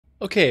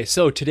Okay,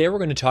 so today we're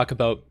going to talk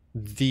about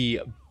the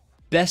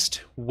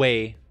best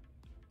way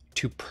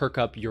to perk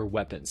up your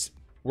weapons.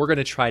 We're going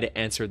to try to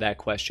answer that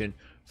question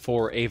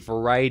for a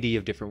variety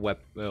of different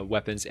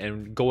weapons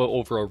and go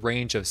over a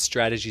range of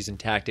strategies and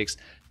tactics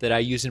that I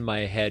use in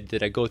my head,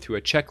 that I go through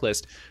a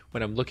checklist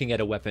when I'm looking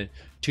at a weapon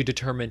to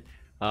determine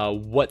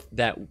what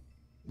the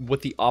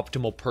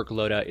optimal perk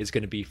loadout is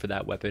going to be for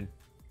that weapon.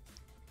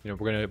 You know,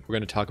 we're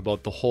gonna talk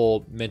about the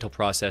whole mental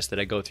process that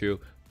I go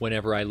through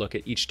whenever I look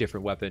at each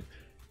different weapon,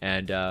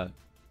 and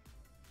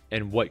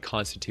what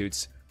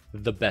constitutes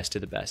the best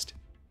of the best.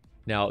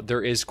 Now,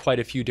 there is quite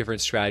a few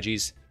different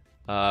strategies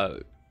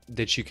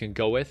that you can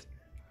go with,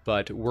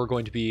 but we're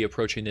going to be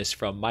approaching this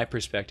from my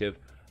perspective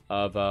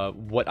of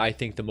what I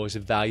think the most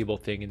valuable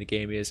thing in the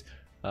game is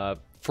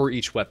for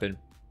each weapon.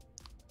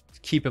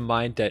 Keep in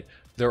mind that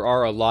there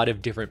are a lot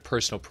of different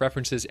personal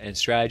preferences and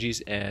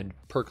strategies and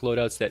perk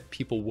loadouts that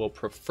people will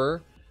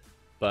prefer,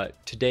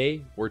 but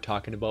today we're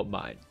talking about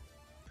mine.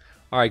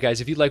 Alright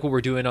guys, if you like what we're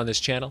doing on this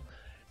channel,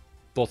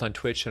 both on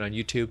Twitch and on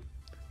YouTube,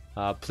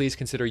 please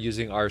consider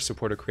using our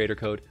supporter creator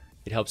code.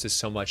 It helps us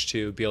so much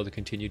to be able to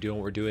continue doing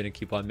what we're doing and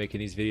keep on making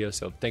these videos,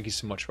 so thank you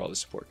so much for all the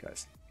support,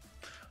 guys.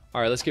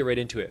 Alright, let's get right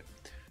into it.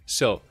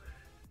 So,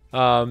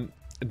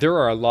 there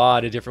are a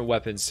lot of different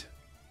weapons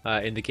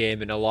in the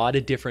game, and a lot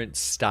of different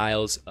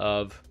styles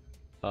of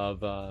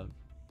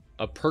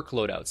perk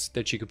loadouts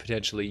that you could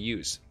potentially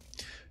use.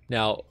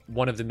 Now,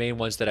 one of the main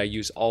ones that I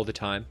use all the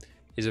time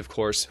is, of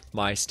course,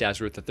 my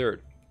Stazworth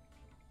III.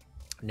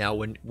 Now,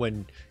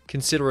 when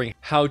considering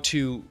how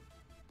to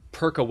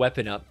perk a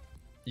weapon up,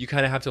 you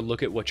kind of have to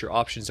look at what your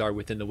options are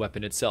within the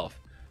weapon itself.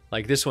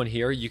 Like this one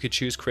here, you could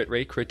choose crit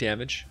rate, crit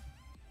damage,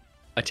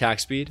 attack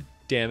speed,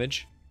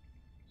 damage.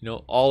 You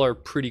know, all are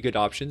pretty good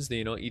options.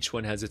 You know, each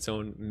one has its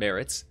own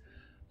merits.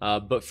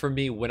 But for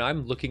me, when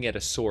I'm looking at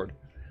a sword,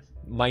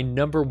 my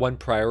number one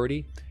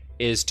priority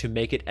is to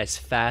make it as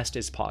fast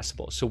as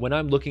possible. So when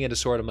I'm looking at a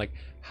sword, I'm like,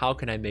 how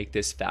can I make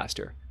this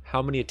faster?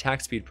 How many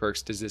attack speed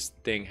perks does this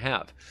thing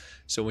have?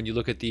 So when you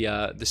look at the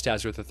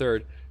Stazworth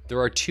III, there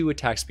are 2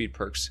 attack speed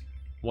perks.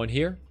 One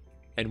here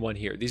and one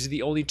here. These are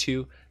the only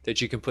 2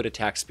 that you can put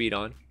attack speed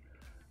on.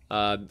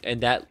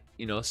 And that,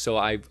 you know, so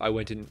I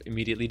went and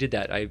immediately did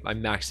that. I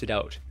maxed it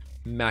out.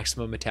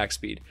 Maximum attack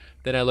speed.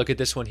 Then I look at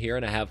this one here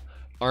and I have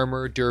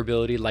armor,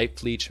 durability, light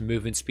fleech,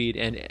 movement speed,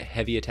 and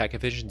heavy attack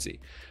efficiency.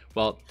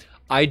 Well,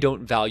 I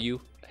don't value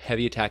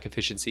heavy attack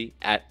efficiency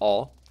at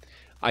all.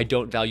 I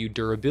don't value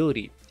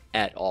durability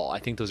at all. I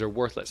think those are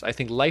worthless. I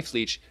think life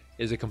leech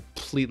is a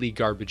completely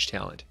garbage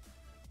talent.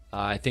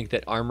 I think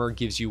that armor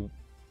gives you,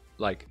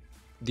 like,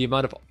 the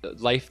amount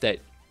of life that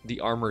the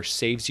armor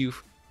saves you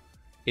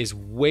is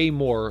way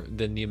more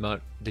than the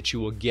amount that you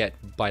will get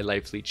by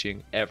life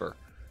leeching ever.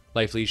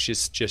 Life leech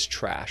is just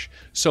trash.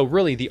 So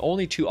really, the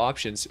only 2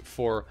 options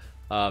for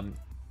a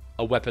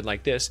weapon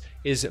like this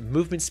is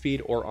movement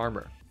speed or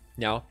armor.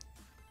 Now,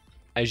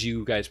 as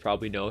you guys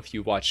probably know, if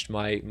you watched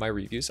my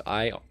reviews,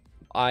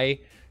 I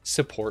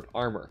support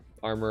armor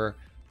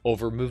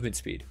over movement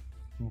speed.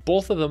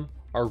 Both of them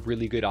are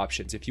really good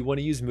options. If you want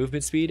to use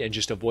movement speed and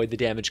just avoid the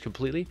damage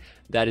completely,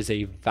 that is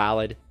a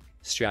valid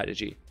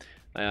strategy.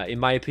 In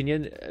my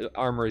opinion,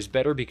 armor is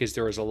better because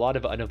there is a lot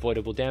of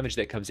unavoidable damage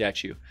that comes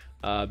at you.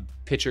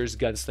 Pitchers,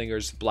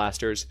 gunslingers,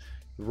 blasters,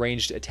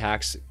 ranged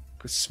attacks,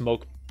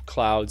 smoke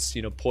clouds,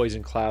 you know,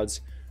 poison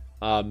clouds,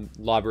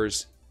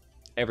 lobbers,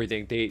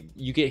 everything.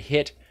 You get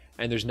hit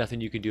and there's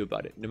nothing you can do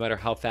about it. No matter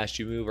how fast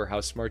you move or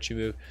how smart you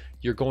move,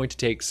 you're going to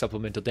take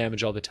supplemental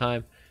damage all the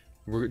time,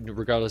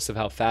 regardless of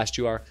how fast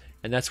you are.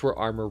 And that's where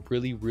armor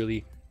really,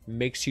 really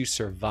makes you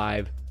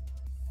survive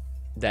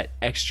that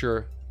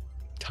extra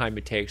time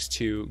it takes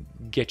to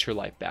get your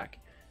life back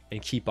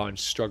and keep on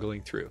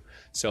struggling through.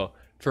 So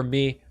for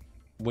me,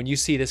 when you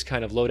see this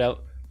kind of loadout,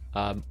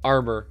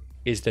 armor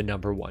is the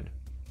number one.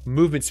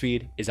 Movement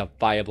speed is a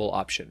viable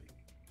option.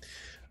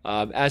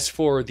 As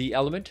for the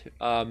element,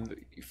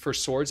 for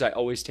swords, I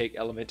always take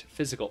element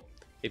physical.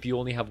 If you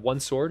only have one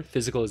sword,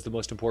 physical is the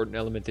most important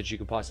element that you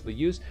can possibly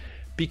use,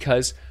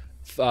 because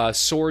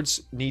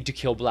swords need to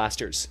kill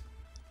blasters.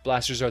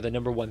 Blasters are the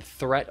number one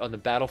threat on the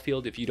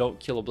battlefield. If you don't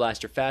kill a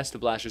blaster fast, the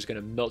blaster is going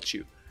to melt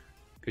you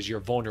because you're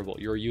vulnerable.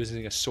 You're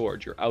using a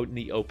sword. You're out in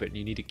the open.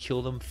 You need to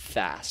kill them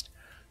fast.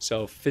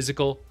 So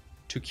physical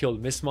to kill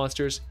mist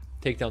monsters,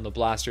 take down the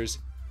blasters,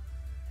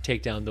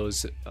 take down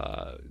those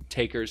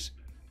takers,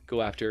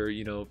 go after,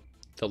 you know,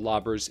 the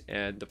lobbers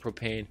and the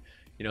propane.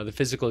 You know, the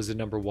physical is the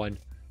number one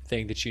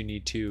thing that you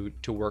need to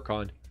work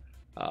on.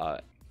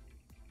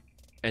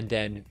 And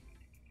then,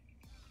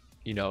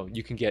 you know,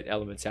 you can get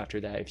elements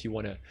after that if you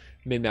want to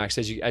min-max.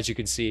 As you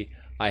can see,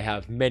 I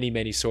have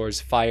many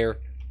swords: fire,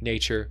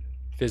 nature,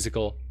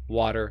 physical,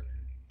 water.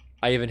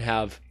 I even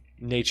have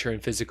nature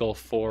and physical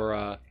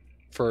for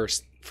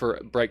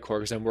bright core,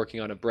 because I'm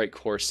working on a bright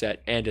core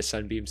set and a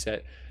sunbeam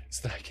set,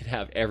 so that I can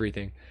have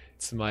everything.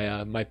 It's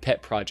my my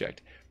pet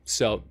project.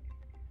 So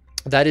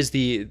that is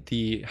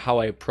the how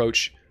I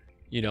approach,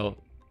 you know,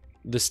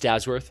 the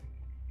Stazworth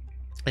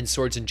and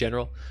swords in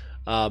general.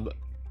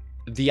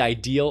 the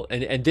ideal,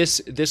 and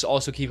this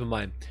also keep in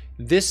mind,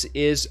 this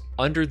is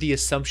under the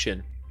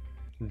assumption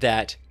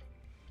that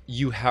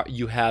you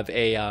have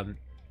a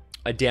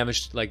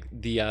damage, like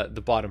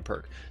the bottom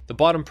perk. The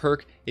bottom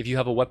perk, if you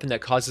have a weapon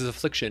that causes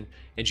affliction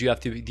and you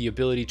have the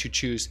ability to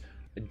choose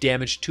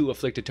damage to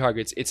afflicted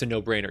targets, it's a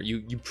no-brainer.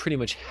 You pretty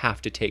much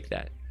have to take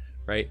that,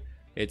 right?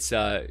 It's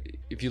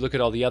if you look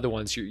at all the other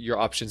ones, your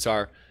options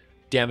are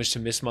damage to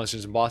mist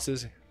monsters and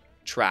bosses,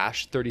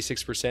 trash,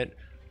 36%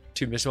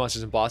 to mist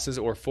monsters and bosses,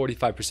 or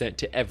 45%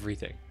 to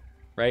everything,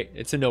 right?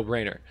 It's a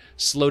no-brainer.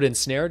 Slowed and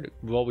snared,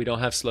 well, we don't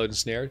have slowed and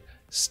snared.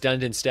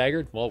 Stunned and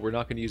staggered, well, we're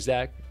not going to use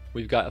that.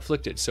 We've got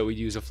afflicted, so we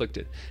use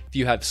afflicted. If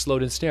you have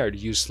slowed and snared,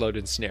 use slowed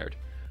and snared.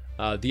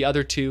 The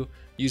other two,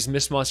 use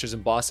mist monsters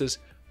and bosses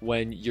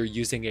when you're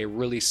using a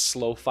really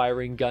slow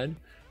firing gun,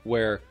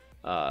 where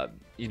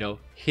you know,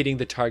 hitting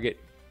the target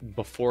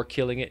before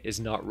killing it is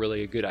not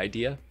really a good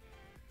idea,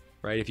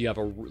 right? If you have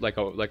like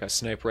a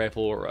sniper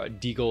rifle or a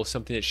deagle,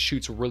 something that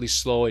shoots really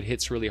slow and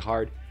hits really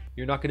hard,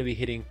 you're not going to be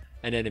hitting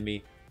an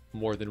enemy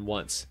more than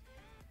once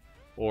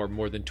or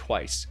more than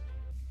twice.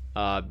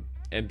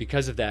 And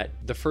because of that,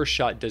 the first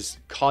shot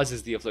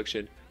causes the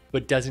affliction,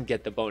 but doesn't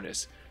get the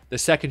bonus. The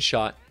second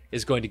shot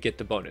is going to get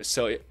the bonus.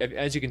 So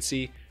as you can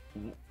see,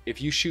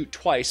 if you shoot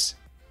twice,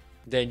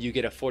 then you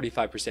get a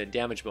 45%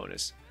 damage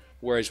bonus.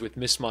 Whereas with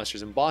mist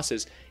monsters and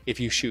bosses, if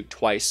you shoot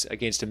twice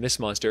against a mist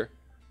monster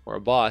or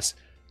a boss,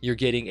 you're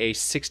getting a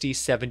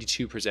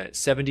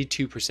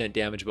 72%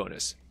 damage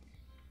bonus,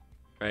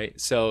 right?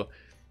 So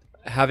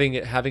having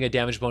a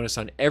damage bonus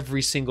on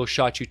every single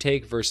shot you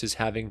take versus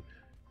having,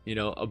 you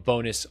know, a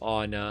bonus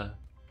on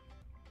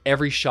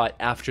every shot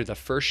after the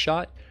first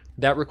shot,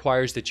 that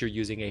requires that you're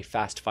using a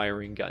fast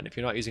firing gun. If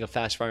you're not using a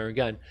fast firing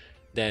gun,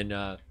 then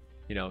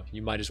you know,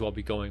 you might as well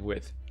be going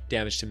with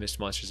damage to mist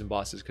monsters and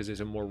bosses, because there's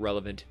a more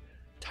relevant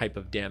type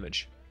of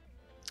damage.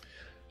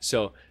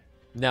 So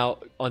now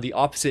on the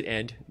opposite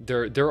end,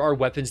 there are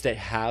weapons that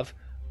have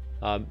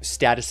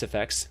status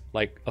effects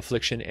like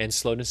affliction and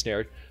slowed and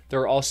snared.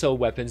 There are also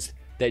weapons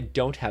that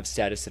don't have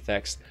status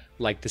effects,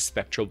 like the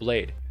spectral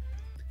blade.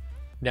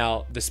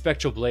 Now, the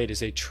spectral blade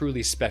is a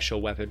truly special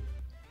weapon.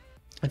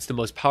 It's the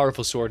most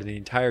powerful sword in the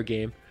entire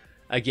game.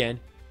 Again,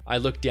 I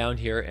looked down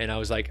here and I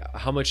was like,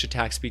 how much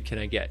attack speed can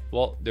I get?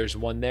 Well, there's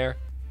one there,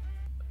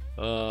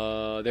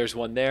 there's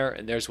one there,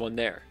 and there's one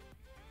there.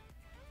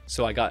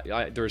 So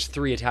there's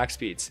 3 attack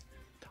speeds.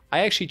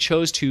 I actually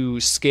chose to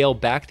scale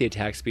back the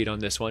attack speed on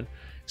this one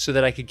so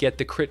that I could get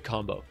the crit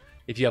combo.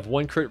 If you have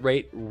 1 crit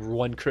rate,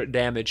 1 crit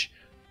damage,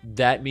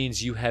 that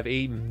means you have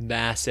a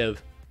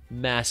massive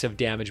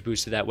damage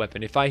boost to that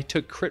weapon. If I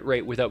took crit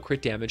rate without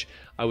crit damage,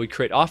 I would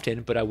crit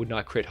often, but I would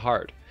not crit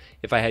hard.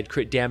 If I had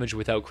crit damage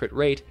without crit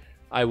rate,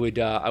 I would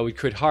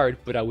crit hard,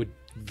 but I would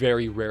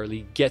very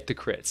rarely get the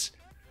crits.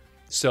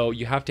 So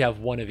you have to have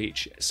one of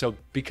each. So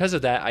because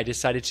of that, I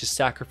decided to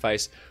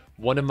sacrifice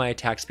one of my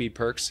attack speed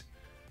perks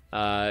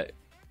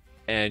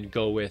and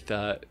go with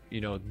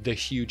you know, the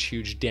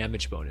huge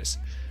damage bonus.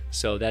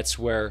 So that's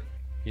where,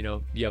 you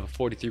know, you have a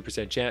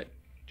 43%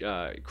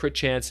 crit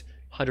chance,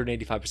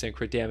 185%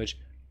 crit damage,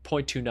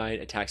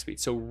 0.29 attack speed.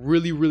 So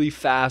really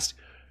fast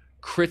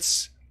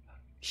crits,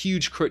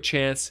 huge crit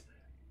chance,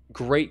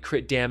 great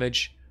crit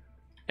damage,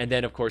 and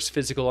then of course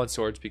physical on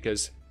swords,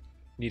 because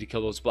you need to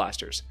kill those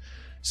blasters.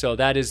 So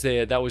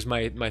that was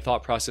my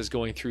thought process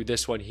going through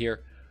this one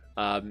here.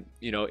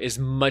 You know, as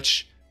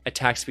much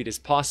attack speed as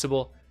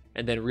possible,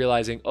 and then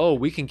realizing, oh,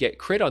 we can get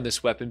crit on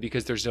this weapon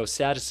because there's no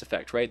status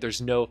effect, right?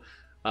 There's no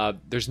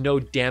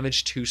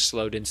damage to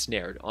slowed and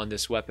snared on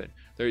this weapon.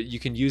 You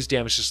can use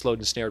damage to slowed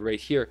and snared right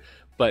here,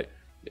 but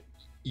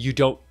you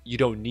don't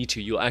need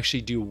to. You'll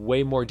actually do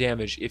way more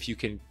damage if you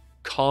can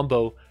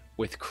combo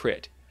with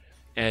crit.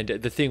 And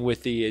the thing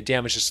with the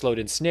damage to slowed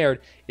and snared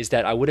is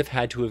that I would have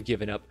had to have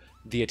given up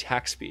the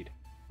attack speed,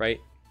 right?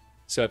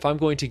 So if I'm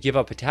going to give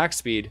up attack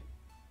speed,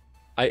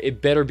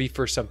 it better be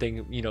for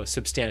something, you know,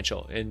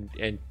 substantial,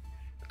 and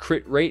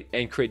crit rate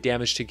and crit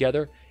damage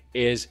together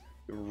is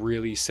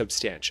really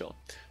substantial.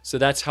 So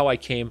that's how I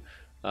came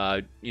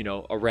you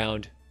know,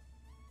 around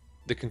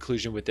the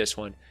conclusion with this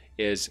one,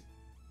 is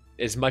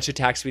as much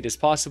attack speed as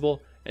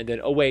possible, and then,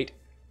 oh wait,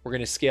 we're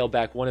going to scale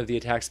back one of the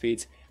attack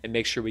speeds and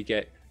make sure we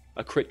get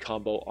a crit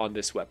combo on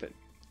this weapon.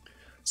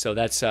 So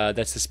that's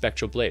the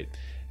spectral blade.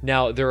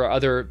 Now there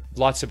are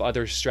lots of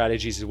other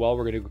strategies as well.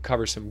 We're going to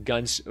cover some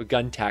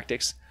gun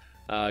tactics.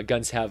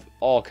 Guns have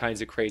all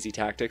kinds of crazy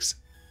tactics.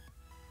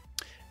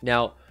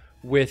 Now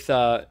with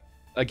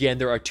again,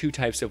 there are 2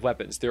 types of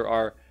weapons.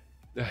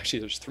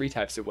 There's 3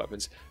 types of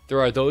weapons.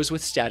 There are those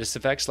with status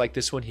effects, like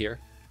this one here,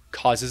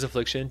 causes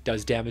affliction,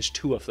 does damage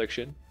to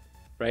affliction,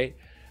 right?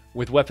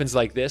 With weapons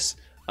like this,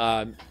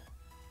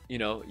 you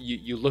know,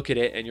 you look at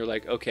it and you're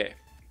like, okay,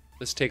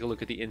 let's take a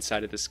look at the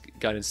inside of this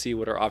gun and see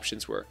what our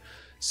options were.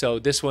 So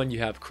this one, you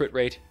have crit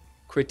rate,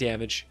 crit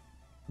damage,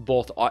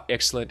 both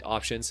excellent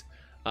options.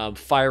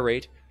 Fire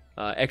rate,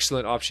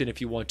 excellent option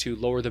if you want to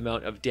lower the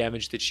amount of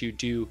damage that you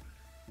do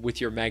with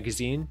your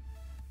magazine,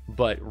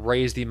 but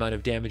raise the amount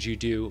of damage you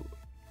do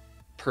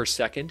per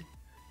second.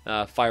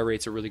 Fire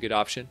rate's a really good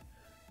option.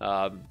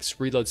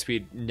 Reload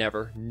speed,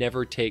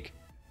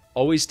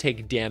 always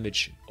take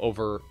damage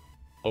over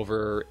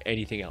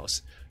anything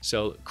else.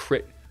 So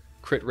crit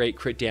rate,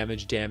 crit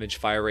damage,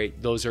 fire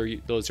rate, those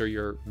are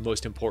your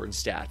most important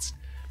stats.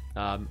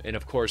 And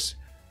of course,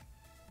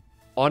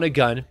 on a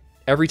gun,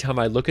 every time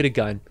I look at a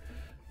gun,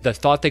 the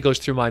thought that goes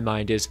through my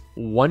mind is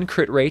 1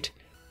 crit rate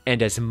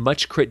and as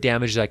much crit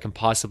damage as I can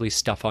possibly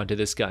stuff onto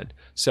this gun.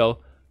 So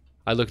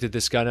I looked at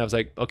this gun and I was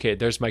like, okay,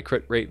 there's my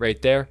crit rate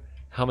right there.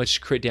 How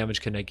much crit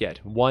damage can I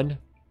get? 1.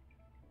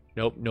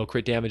 Nope, no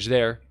crit damage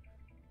there.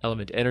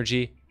 Element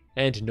energy,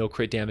 and no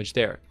crit damage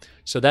there.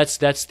 So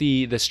that's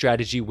the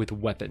strategy with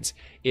weapons,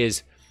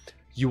 is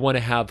you want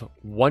to have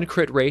 1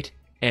 crit rate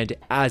and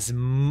as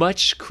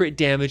much crit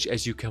damage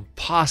as you can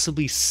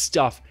possibly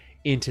stuff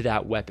into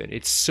that weapon.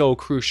 It's so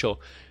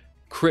crucial.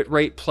 Crit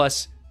rate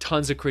plus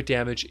tons of crit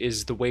damage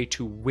is the way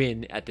to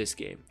win at this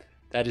game.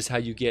 That is how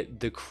you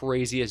get the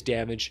craziest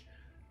damage.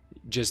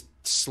 Just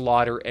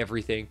slaughter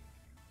everything.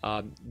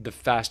 The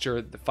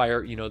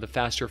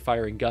faster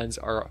firing guns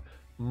are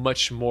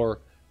much more,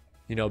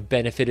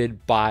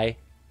 benefited by,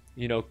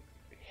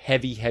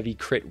 heavy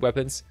crit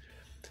weapons,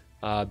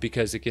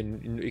 because it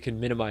can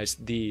minimize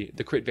the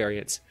crit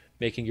variance,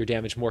 making your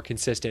damage more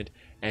consistent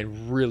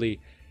and really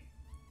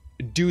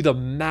do the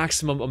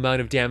maximum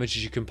amount of damage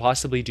as you can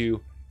possibly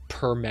do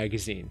per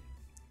magazine.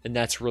 And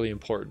that's really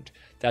important.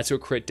 That's what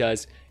crit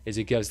does, is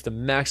it gives the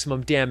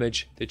maximum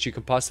damage that you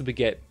can possibly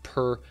get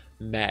per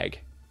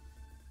mag.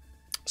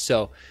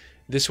 So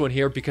this one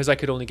here, because I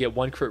could only get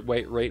 1 crit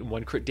rate and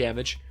 1 crit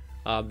damage,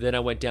 then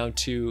I went down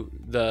to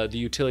the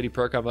utility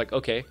perk. I'm like,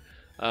 okay,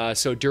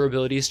 so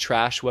durability is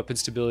trash, weapon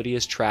stability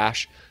is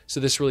trash. So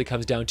this really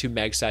comes down to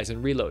mag size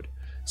and reload.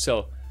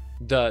 So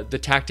the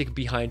tactic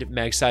behind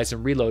mag size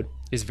and reload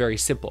is very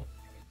simple.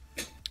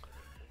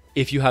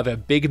 If you have a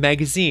big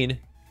magazine,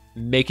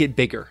 make it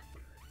bigger.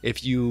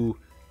 If you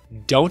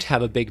don't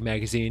have a big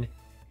magazine,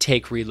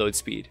 take reload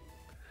speed.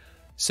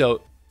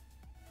 So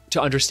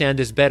to understand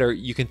this better,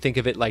 you can think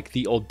of it like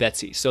the old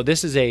Betsy. So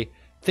this is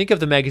think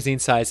of the magazine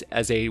size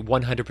as a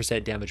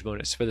 100% damage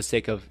bonus for the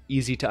sake of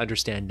easy to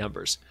understand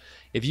numbers.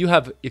 If you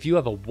have a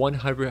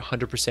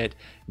 100%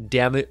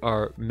 damage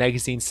or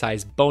magazine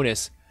size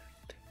bonus,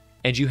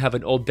 and you have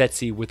an old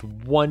Betsy with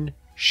 1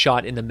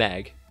 shot in the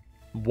mag,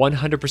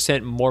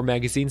 100% more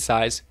magazine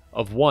size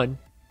of 1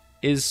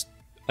 is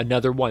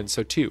another 1,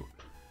 so 2.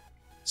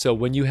 So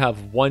when you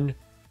have one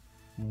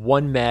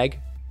mag,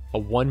 a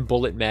 1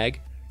 bullet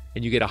mag,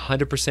 and you get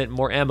 100%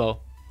 more ammo,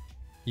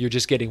 you're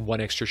just getting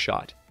 1 extra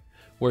shot.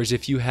 Whereas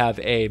if you have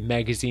a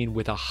magazine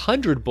with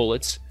 100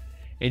 bullets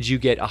and you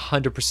get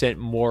 100%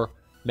 more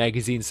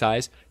magazine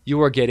size,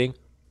 you are getting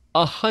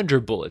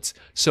 100 bullets.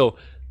 So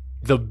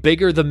the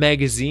bigger the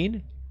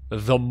magazine,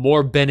 the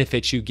more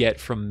benefit you get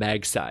from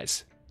mag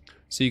size.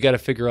 So you got to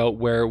figure out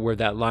where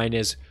that line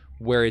is,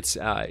 where it's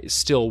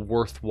still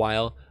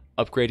worthwhile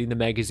upgrading the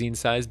magazine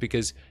size,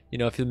 because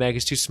if the mag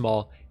is too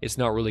small, it's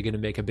not really going to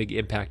make a big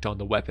impact on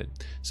the weapon.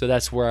 So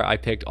that's where I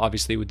picked,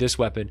 obviously with this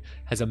weapon,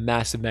 has a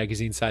massive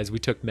magazine size. We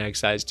took mag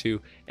size to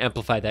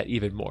amplify that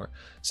even more.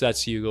 So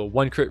that's, you go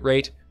 1 crit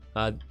rate,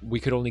 we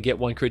could only get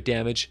 1 crit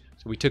damage,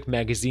 so we took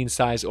magazine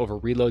size over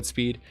reload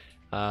speed.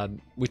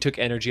 We took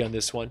energy on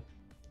this one,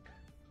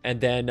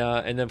 and then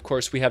of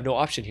course we have no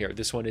option here.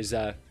 This one is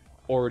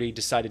already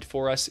decided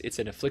for us. It's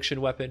an affliction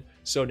weapon,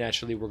 so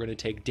naturally we're going to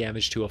take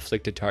damage to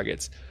afflicted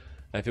targets.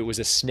 If it was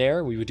a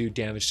snare, we would do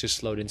damage to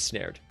slowed and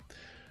snared.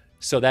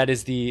 So that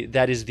is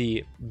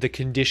the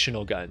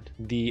conditional gun,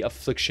 the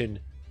affliction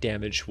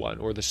damage one,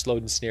 or the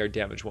slowed and snared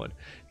damage one.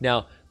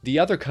 Now the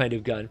other kind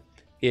of gun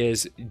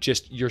is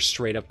just your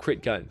straight up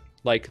crit gun,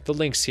 like the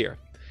Lynx here.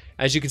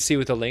 As you can see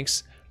with the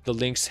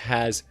Lynx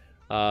has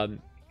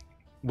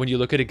when you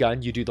look at a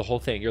gun, you do the whole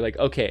thing. You're like,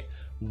 okay,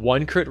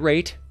 1 crit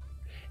rate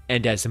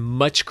and as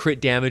much crit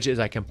damage as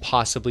I can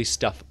possibly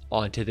stuff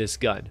onto this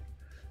gun.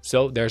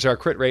 So there's our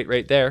crit rate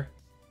right there.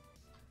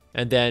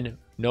 And then,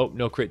 nope,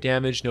 no crit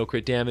damage, no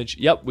crit damage.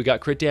 Yep, we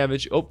got crit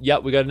damage. Oh,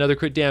 yep, we got another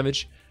crit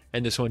damage.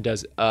 And this one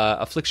does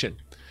affliction.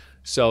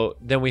 So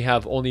then we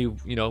have only,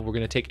 we're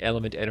going to take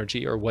element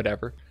energy or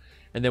whatever.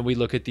 And then we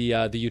look at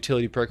the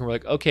utility perk and we're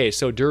like, okay,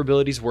 so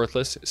durability is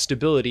worthless,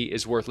 stability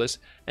is worthless,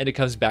 and it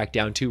comes back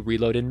down to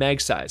reload and mag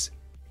size.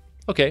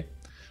 Okay,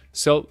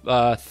 so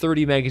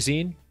 30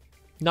 magazine,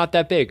 not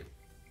that big,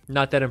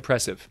 not that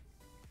impressive.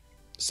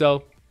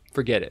 So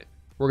forget it.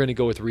 We're going to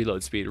go with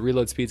reload speed.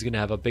 Reload speed is going to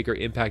have a bigger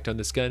impact on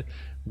this gun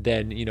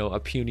than, a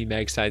puny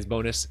mag size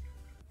bonus.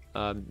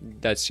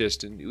 That's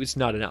just, it's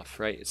not enough,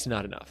 right? It's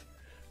not enough.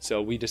 So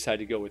we decided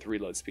to go with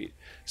reload speed.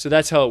 So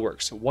that's how it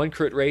works. 1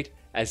 crit rate,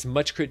 as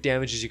much crit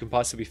damage as you can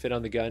possibly fit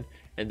on the gun,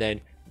 and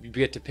then you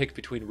get to pick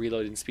between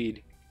reload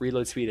speed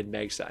and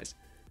mag size.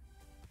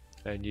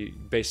 And you,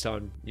 based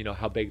on,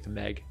 how big the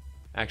mag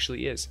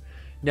actually is.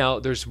 Now,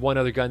 there's one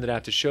other gun that I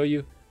have to show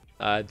you,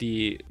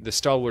 the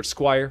Stalwart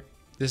Squire.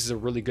 This is a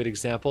really good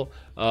example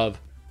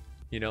of,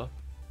 when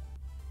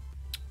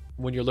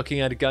you're looking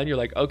at a gun, you're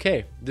like,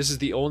 okay, this is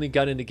the only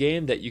gun in the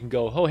game that you can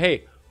go, oh,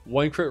 hey,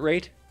 1 crit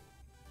rate,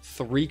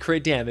 3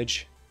 crit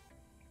damage,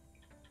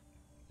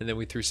 and then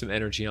we threw some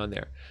energy on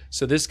there.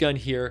 So this gun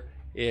here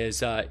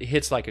is it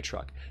hits like a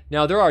truck.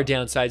 Now there are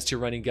downsides to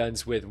running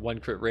guns with 1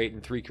 crit rate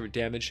and 3 crit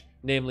damage.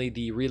 Namely,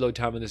 the reload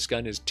time on this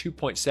gun is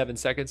 2.7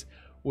 seconds,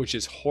 which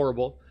is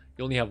horrible.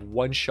 You only have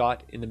 1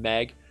 shot in the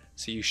mag,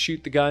 so you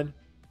shoot the gun,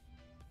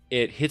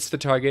 it hits the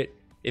target.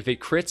 If it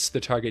crits, the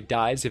target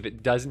dies. If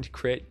it doesn't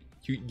crit,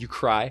 you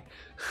cry,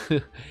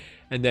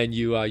 and then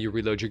you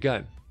reload your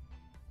gun.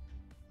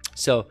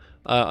 So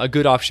a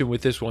good option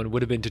with this one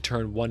would have been to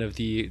turn one of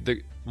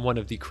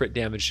the crit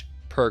damage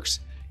perks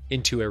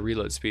into a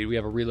reload speed. We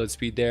have a reload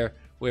speed there.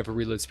 We have a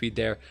reload speed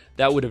there.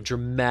 That would have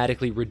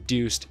dramatically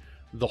reduced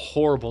the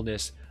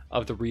horribleness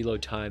of the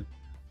reload time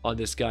on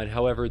this gun.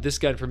 However, this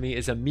gun for me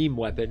is a meme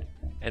weapon,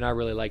 and I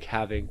really like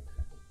having,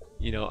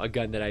 you know, a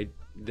gun that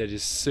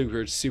is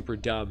super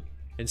dumb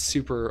and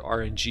super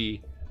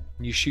RNG.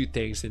 And you shoot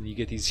things and you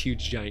get these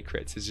huge giant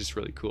crits. It's just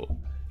really cool.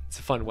 It's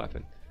a fun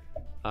weapon.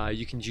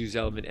 You can use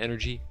element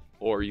energy,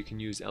 or you can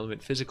use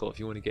element physical if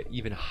you want to get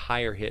even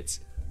higher hits.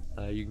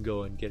 You can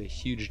go and get a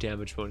huge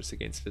damage bonus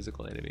against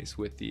physical enemies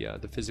with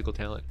the physical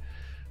talent.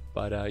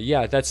 But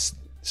yeah, that's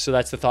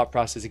the thought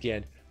process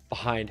again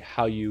behind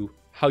how you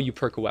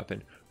perk a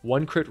weapon.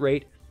 1 crit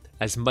rate,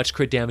 as much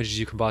crit damage as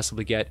you can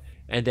possibly get,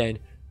 and then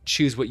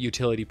choose what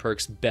utility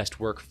perks best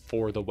work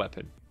for the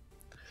weapon.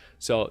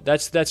 So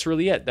that's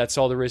really it. That's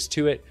all there is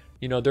to it.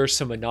 You know, there's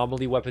some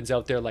anomaly weapons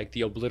out there like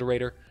the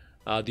Obliterator.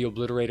 The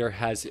Obliterator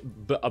has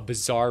a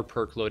bizarre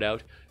perk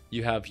loadout.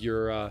 You have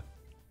your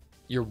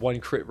 1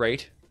 crit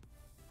rate,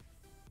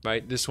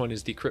 right? This one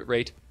is the crit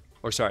rate,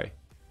 or sorry,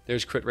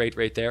 there's crit rate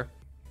right there.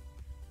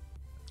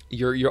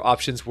 Your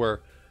options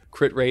were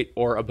crit rate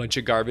or a bunch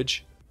of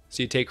garbage.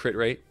 So you take crit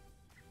rate,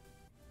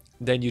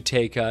 then you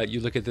take you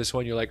look at this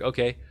one. You're like,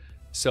 okay,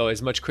 so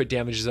as much crit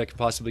damage as I can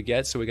possibly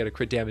get. So we got a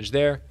crit damage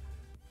there.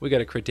 We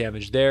got a crit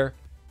damage there.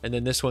 And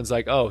then this one's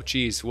like, oh,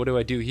 geez, what do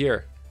I do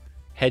here?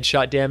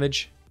 Headshot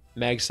damage,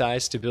 mag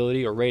size,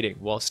 stability, or rating.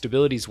 Well,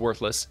 stability is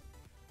worthless.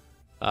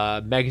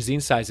 Magazine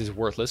size is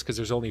worthless because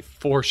there's only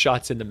 4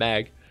 shots in the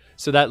mag.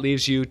 So that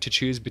leaves you to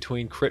choose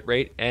between crit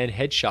rate and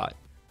headshot.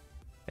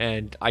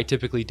 And I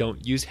typically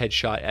don't use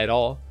headshot at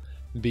all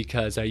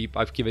because I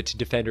give it to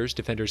defenders.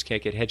 Defenders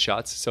can't get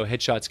headshots. So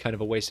headshot's kind of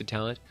a waste of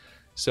talent.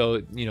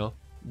 So, you know,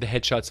 the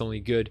headshot's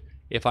only good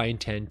if I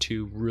intend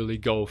to really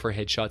go for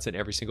headshots on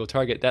every single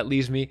target. That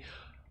leaves me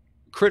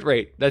crit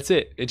rate. That's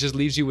it. It just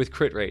leaves you with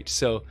crit rate.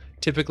 So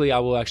typically I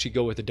will actually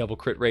go with a double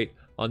crit rate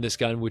on this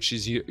gun, which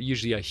is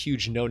usually a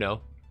huge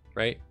no-no,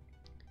 right?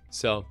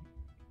 So,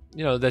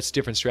 you know, that's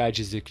different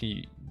strategies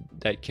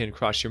that can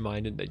cross your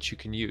mind and that you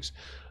can use.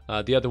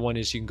 The other one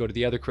is you can go to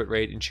the other crit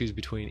rate and choose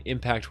between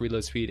impact,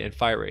 reload speed, and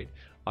fire rate.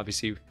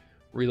 Obviously,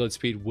 reload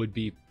speed would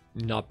be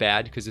not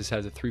bad because this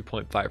has a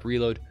 3.5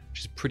 reload,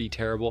 which is pretty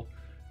terrible.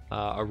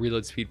 A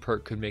reload speed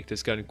perk could make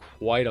this gun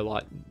quite a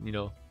lot, you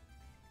know,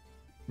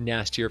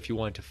 nastier if you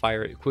want to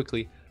fire it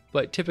quickly.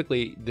 But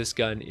typically, this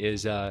gun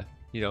is,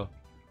 you know,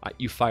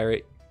 you fire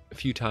it a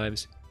few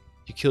times,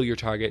 you kill your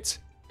targets,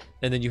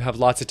 and then you have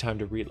lots of time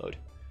to reload.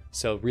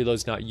 So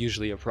reload's not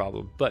usually a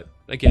problem. But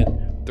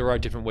again, there are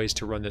different ways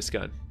to run this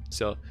gun.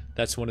 So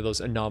that's one of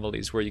those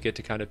anomalies where you get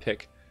to kind of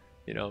pick,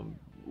 you know,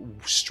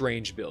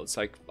 strange builds.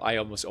 Like I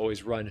almost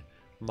always run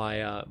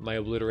my my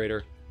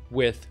Obliterator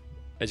with,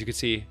 as you can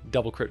see,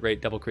 double crit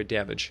rate, double crit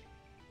damage,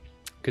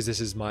 because this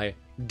is my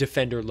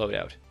defender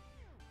loadout.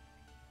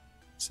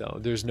 So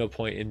there's no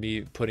point in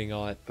me putting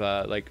on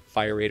like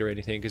fire rate or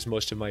anything, because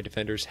most of my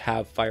defenders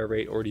have fire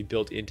rate already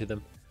built into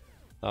them.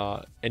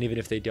 And even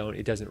if they don't,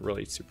 it doesn't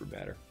really super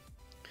matter.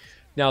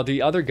 Now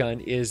the other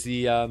gun is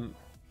the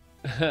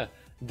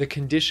the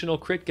conditional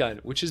crit gun,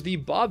 which is the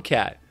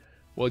Bobcat.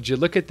 Well, did you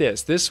look at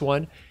this? This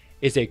one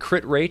is a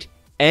crit rate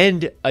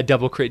and a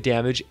double crit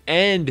damage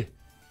and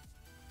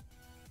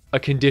a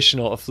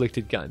conditional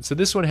afflicted gun. So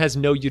this one has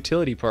no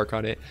utility perk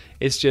on it.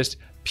 It's just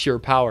pure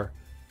power.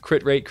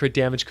 Crit rate, crit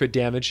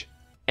damage,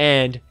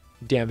 and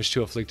damage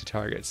to afflicted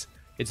targets.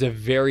 It's a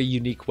very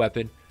unique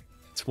weapon.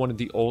 It's one of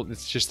the old,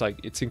 it's just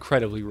like, it's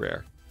incredibly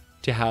rare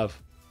to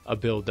have a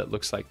build that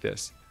looks like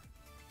this.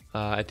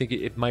 I think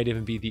it might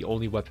even be the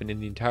only weapon in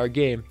the entire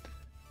game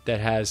that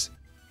has,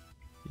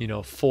 you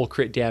know, full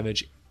crit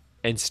damage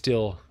and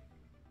still,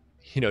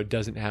 you know,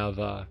 doesn't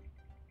have,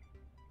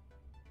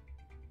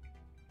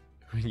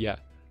 yeah,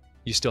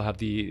 you still have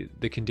the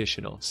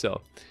conditional.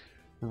 So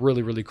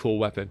really, really cool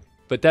weapon.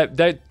 But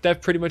that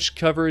pretty much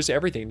covers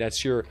everything.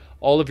 That's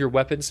all of your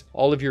weapons,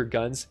 all of your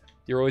guns.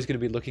 You're always going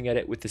to be looking at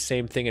it with the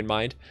same thing in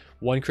mind.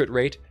 1 crit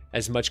rate,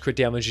 as much crit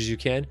damage as you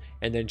can,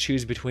 and then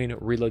choose between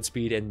reload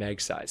speed and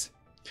mag size.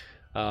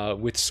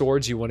 With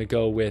swords, you want to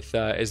go with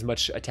as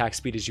much attack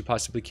speed as you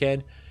possibly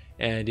can.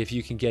 And if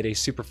you can get a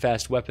super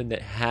fast weapon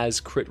that has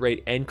crit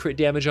rate and crit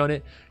damage on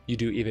it, you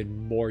do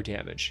even more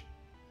damage.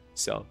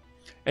 So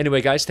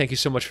anyway, guys, thank you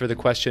so much for the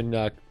question.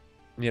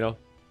 You know,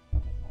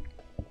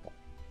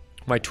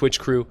 my Twitch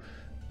crew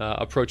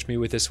approached me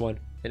with this one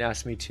and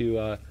asked me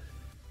to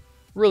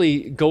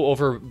really go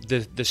over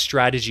the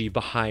strategy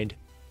behind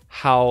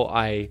how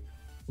I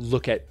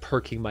look at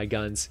perking my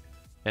guns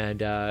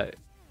and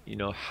you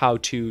know, how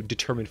to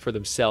determine for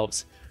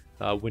themselves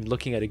when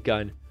looking at a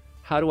gun,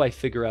 how do I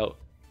figure out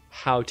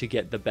how to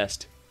get the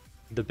best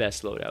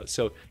loadout.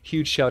 So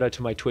huge shout out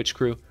to my Twitch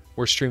crew.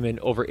 We're streaming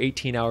over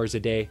 18 hours a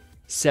day,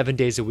 7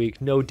 days a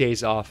week, no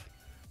days off,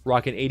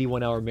 rocking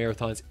 81-hour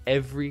marathons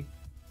every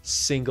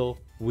single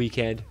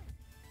weekend.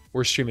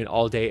 We're streaming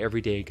all day,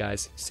 every day,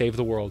 guys. Save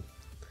the world.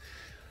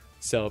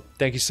 So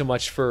thank you so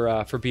much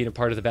for being a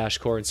part of the VASH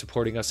Corps and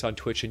supporting us on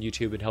Twitch and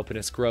YouTube and helping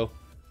us grow.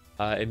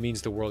 It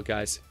means the world,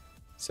 guys.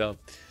 So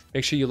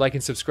make sure you like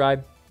and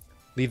subscribe.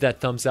 Leave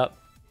that thumbs up.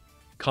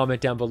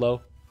 Comment down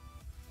below.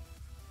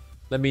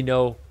 Let me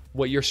know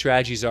what your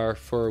strategies are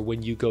for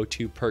when you go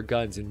to perk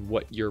guns and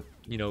what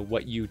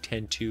what you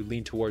tend to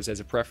lean towards as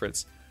a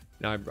preference.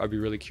 Now I'd be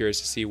really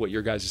curious to see what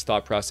your guys'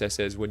 thought process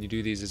is when you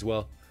do these as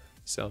well.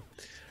 So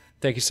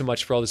thank you so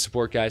much for all the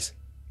support, guys.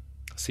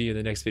 See you in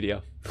the next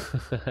video.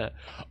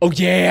 Oh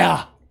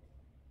yeah!